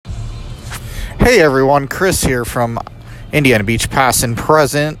Hey everyone, Chris here from Indiana Beach, past and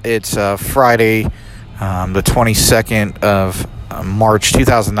present. It's Friday, the 22nd of March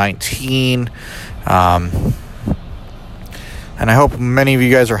 2019. And I hope many of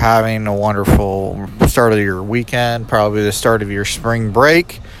you guys are having a wonderful start of your weekend, probably the start of your spring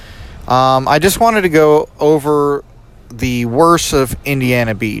break. I just wanted to go over the worst of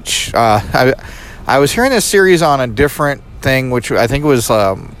Indiana Beach. I was hearing this series on a different thing, which I think was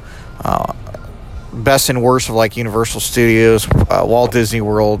best and worst of like Universal Studios, Walt Disney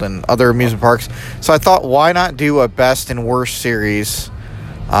World, and other amusement parks. So I thought, why not do a best and worst series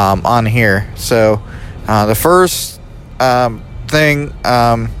on here? So the first thing,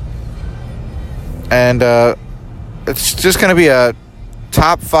 it's just going to be a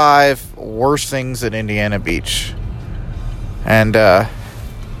top 5 worst things at Indiana Beach. And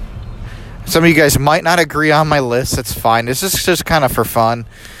some of you guys might not agree on my list. That's fine. This is just kind of for fun.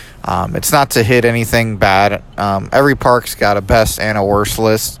 It's not to hit anything bad. Every park's got a best and a worst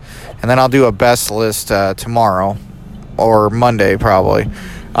list. And then I'll do a best list tomorrow or Monday probably.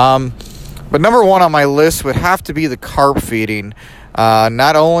 But number 1 on my list would have to be the carp feeding.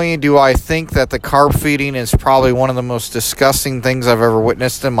 Not only do I think that the carp feeding is probably one of the most disgusting things I've ever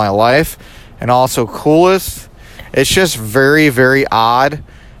witnessed in my life, and also coolest, it's just very, very odd.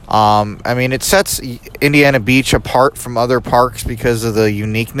 I mean, it sets Indiana Beach apart from other parks because of the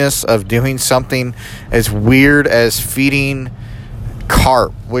uniqueness of doing something as weird as feeding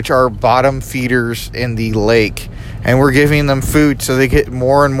carp, which are bottom feeders in the lake. And we're giving them food so they get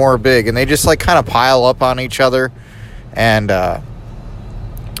more and more big. And they just like kind of pile up on each other. And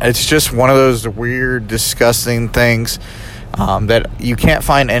it's just one of those weird, disgusting things that you can't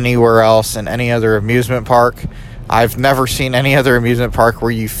find anywhere else in any other amusement park. I've never seen any other amusement park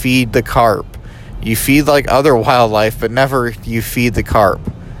where you feed the carp. You feed like other wildlife, but never you feed the carp.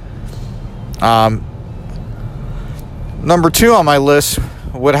 Number 2 on my list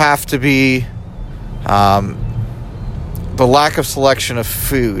would have to be the lack of selection of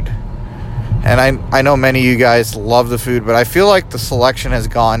food. And I know many of you guys love the food, but I feel like the selection has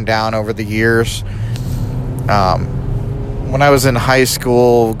gone down over the years. When I was in high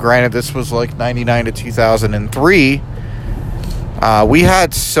school, granted this was like 99 to 2003, we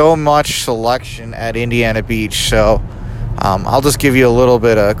had so much selection at Indiana Beach. So I'll just give you a little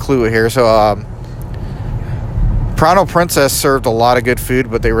bit of clue here. So Pronto Princess served a lot of good food,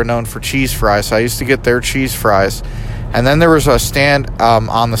 but they were known for cheese fries. So I used to get their cheese fries. And then there was a stand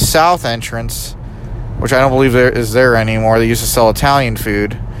on the south entrance, which I don't believe is there anymore. They used to sell Italian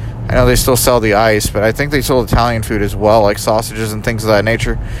food. I know they still sell the ice, but I think they sold Italian food as well, like sausages and things of that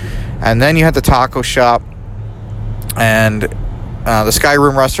nature. And then you had the taco shop, and the Sky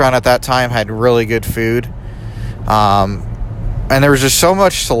Room restaurant at that time had really good food. And there was just so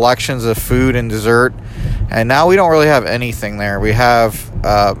much selections of food and dessert, and now we don't really have anything there. We have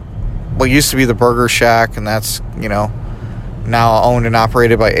what used to be the Burger Shack, and that's, now owned and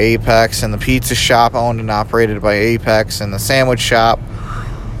operated by Apex, and the pizza shop owned and operated by Apex, and the sandwich shop.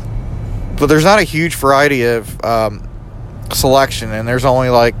 But there's not a huge variety of selection, and there's only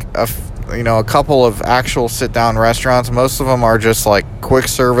like a couple of actual sit-down restaurants. Most of them are just like quick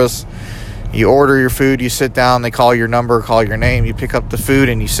service. You order your food, you sit down, they call your number, call your name, you pick up the food,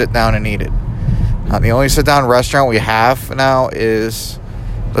 and you sit down and eat it. The only sit-down restaurant we have now is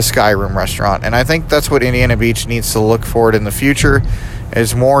the Sky Room restaurant, and I think that's what Indiana Beach needs to look forward in the future,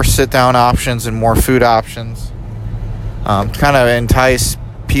 is more sit-down options and more food options. Kind of entice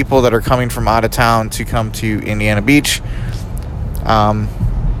people that are coming from out of town to come to Indiana Beach.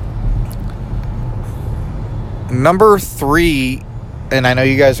 Number 3, and I know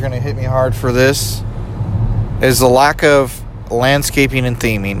you guys are going to hit me hard for this, is the lack of landscaping and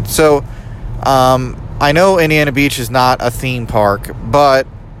theming. So I know Indiana Beach is not a theme park, but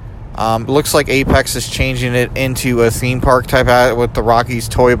it looks like Apex is changing it into a theme park type with the Rockies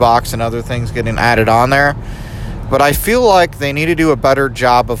toy box and other things getting added on there. But I feel like they need to do a better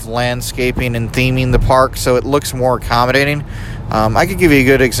job of landscaping and theming the park so it looks more accommodating. I could give you a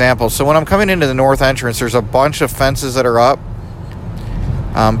good example. So when I'm coming into the north entrance, there's a bunch of fences that are up.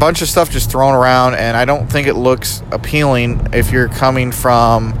 A bunch of stuff just thrown around, and I don't think it looks appealing if you're coming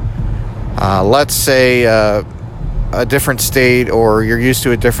from, let's say, a different state, or you're used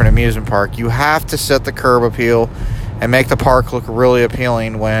to a different amusement park. You have to set the curb appeal and make the park look really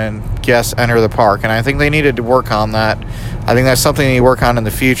appealing when guests enter the park. And I think they needed to work on that. I think that's something they need to work on in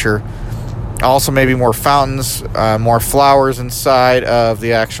the future. Also, maybe more fountains, more flowers inside of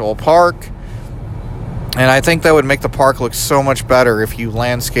the actual park. And I think that would make the park look so much better if you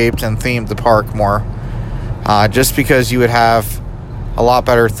landscaped and themed the park more. Just because you would have a lot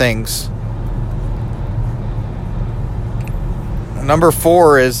better things Number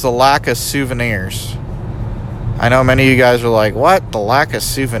 4 is the lack of souvenirs. I know many of you guys are like, what? The lack of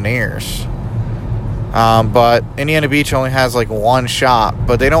souvenirs. But Indiana Beach only has like one shop,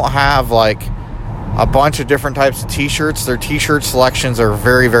 but they don't have like a bunch of different types of t-shirts. Their t-shirt selections are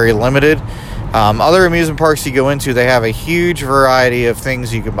very, very limited. Other amusement parks you go into, they have a huge variety of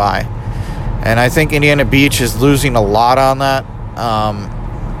things you can buy. And I think Indiana Beach is losing a lot on that.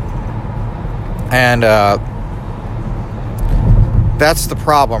 That's the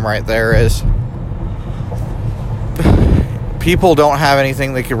problem right there, is people don't have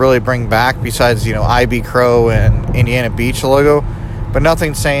anything they could really bring back besides, IB Crow and Indiana Beach logo, but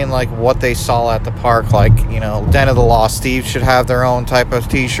nothing saying like what they saw at the park. Like, Den of the Lost Thieves should have their own type of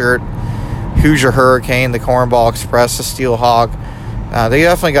t-shirt. Hoosier Hurricane, the Cornball Express, the Steel Hog. They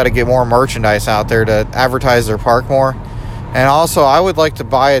definitely got to get more merchandise out there to advertise their park more. And also, I would like to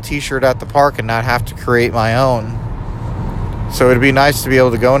buy a t-shirt at the park and not have to create my own. So it'd be nice to be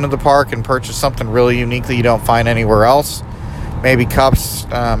able to go into the park and purchase something really unique that you don't find anywhere else. Maybe cups,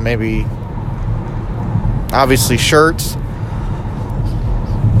 maybe obviously shirts,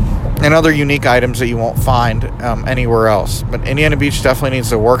 and other unique items that you won't find anywhere else. But Indiana Beach definitely needs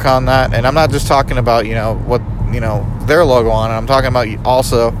to work on that. And I'm not just talking about, what, their logo on it. I'm talking about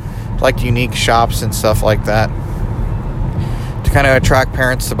also like unique shops and stuff like that to kind of attract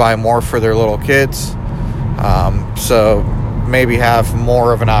parents to buy more for their little kids. So maybe have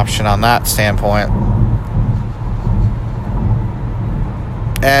more of an option on that standpoint.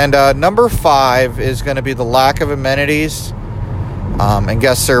 And number 5 is going to be the lack of amenities and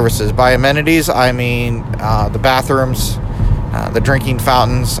guest services. By amenities, I mean the bathrooms, the drinking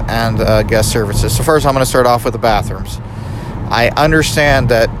fountains, and guest services. So first, I'm going to start off with the bathrooms. I understand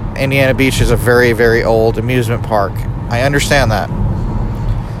that Indiana Beach is a very, very old amusement park. I understand that.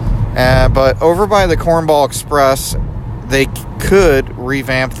 But over by the Cornball Express, they could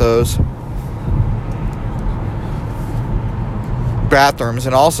revamp those bathrooms,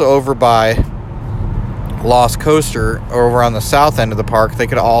 and also over by Lost Coaster over on the south end of the park, they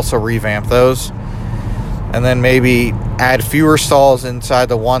could also revamp those, and then maybe add fewer stalls inside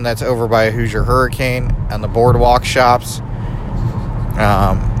the one that's over by Hoosier Hurricane and the boardwalk shops.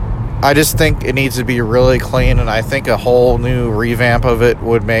 I just think it needs to be really clean, and I think a whole new revamp of it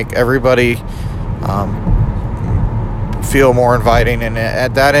would make everybody feel more inviting. And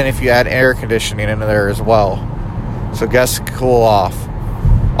at that end, if you add air conditioning into there as well, so guests cool off.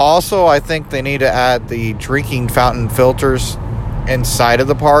 Also, I think they need to add the drinking fountain filters inside of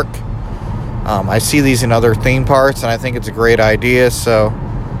the park. I see these in other theme parks, and I think it's a great idea. So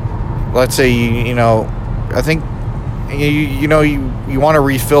let's say I think you want to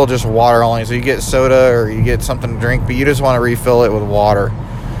refill just water only. So you get soda or you get something to drink, but you just want to refill it with water.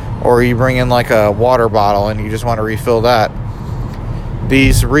 Or you bring in like a water bottle and you just want to refill that.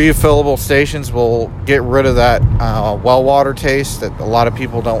 These refillable stations will get rid of that well water taste that a lot of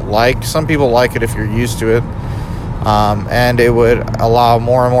people don't like. Some people like it if you're used to it. And it would allow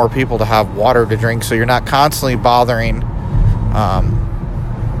more and more people to have water to drink, so you're not constantly bothering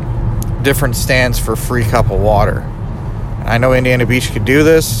different stands for free cup of water. And I know Indiana Beach could do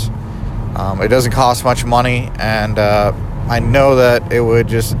this. It doesn't cost much money, and I know that it would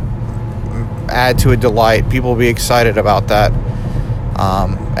just add to a delight. People will be excited about that.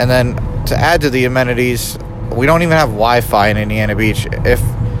 And then to add to the amenities, we don't even have Wi-Fi in Indiana Beach. If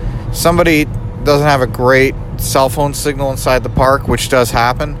somebody doesn't have a great cell phone signal inside the park, which does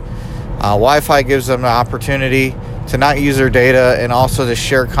happen, Wi-Fi gives them the opportunity to not use their data and also to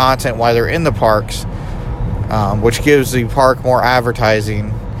share content while they're in the parks, which gives the park more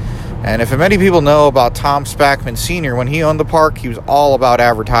advertising. And if many people know about Tom Spackman Sr., when he owned the park, he was all about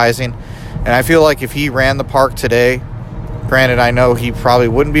advertising. And I feel like if he ran the park today, granted, I know he probably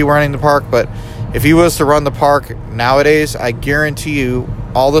wouldn't be running the park, but if he was to run the park nowadays, I guarantee you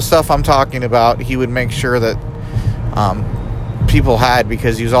all the stuff I'm talking about, he would make sure that people had,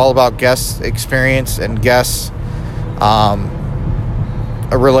 because he was all about guest experience and guest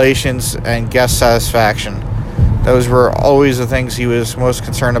relations and guest satisfaction. Those were always the things he was most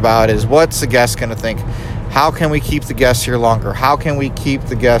concerned about, is what's the guest going to think? How can we keep the guests here longer? How can we keep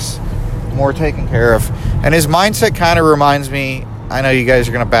the guests more taken care of? And his mindset kind of reminds me, I know you guys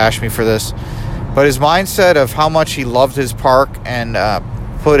are going to bash me for this, but his mindset of how much he loved his park and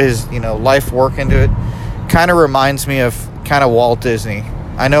put his life work into it kind of reminds me of kind of Walt Disney.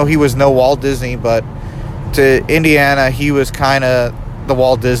 I know he was no Walt Disney, but to Indiana, he was kind of the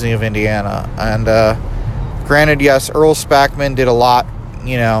Walt Disney of Indiana. And granted, yes, Earl Spackman did a lot,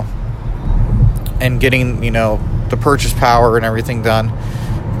 and getting, the purchase power and everything done.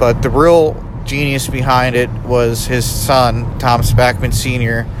 But the real genius behind it was his son, Tom Spackman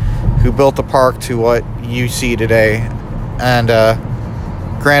Sr., who built the park to what you see today. And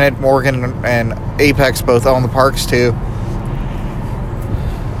granted, Morgan and Apex both own the parks too.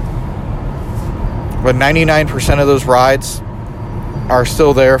 But 99% of those rides are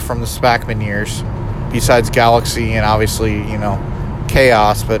still there from the Spackman years, besides Galaxy and obviously,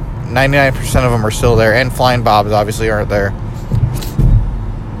 Chaos, but 99% of them are still there, and Flying Bobs obviously aren't there.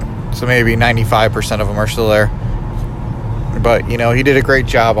 So maybe 95% of them are still there. But, he did a great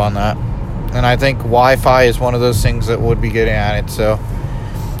job on that. And I think Wi-Fi is one of those things that would be getting at it. So,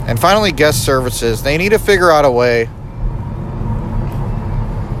 and finally, guest services. They need to figure out a way.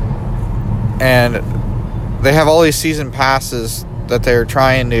 And they have all these season passes that they're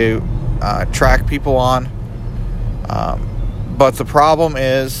trying to track people on. But the problem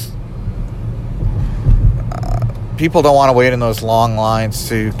is people don't want to wait in those long lines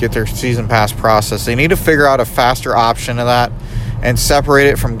to get their season pass processed. They need to figure out a faster option of that and separate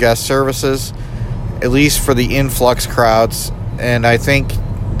it from guest services, at least for the influx crowds. And I think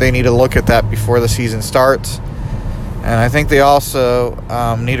they need to look at that before the season starts. And I think they also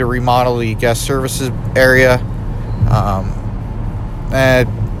need to remodel the guest services area, and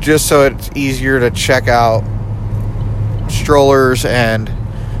just so it's easier to check out strollers and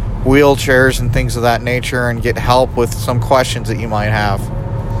wheelchairs and things of that nature and get help with some questions that you might have.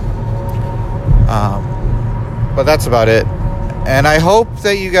 But that's about it. And I hope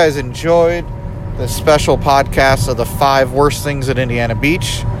that you guys enjoyed the special podcast of the 5 worst things at Indiana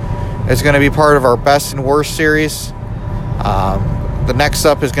Beach. It's going to be part of our best and worst series. The next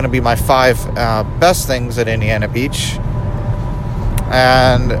up is going to be my 5 best things at Indiana Beach.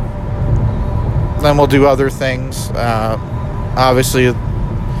 And then we'll do other things. Obviously,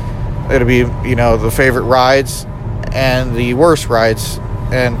 it'll be, the favorite rides and the worst rides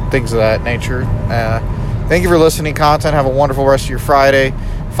and things of that nature. Thank you for listening, content. Have a wonderful rest of your Friday.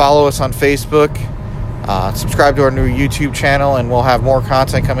 Follow us on Facebook. Subscribe to our new YouTube channel, and we'll have more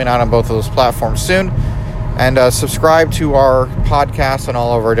content coming out on both of those platforms soon. And subscribe to our podcast on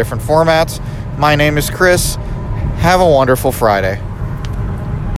all of our different formats. My name is Chris. Have a wonderful Friday.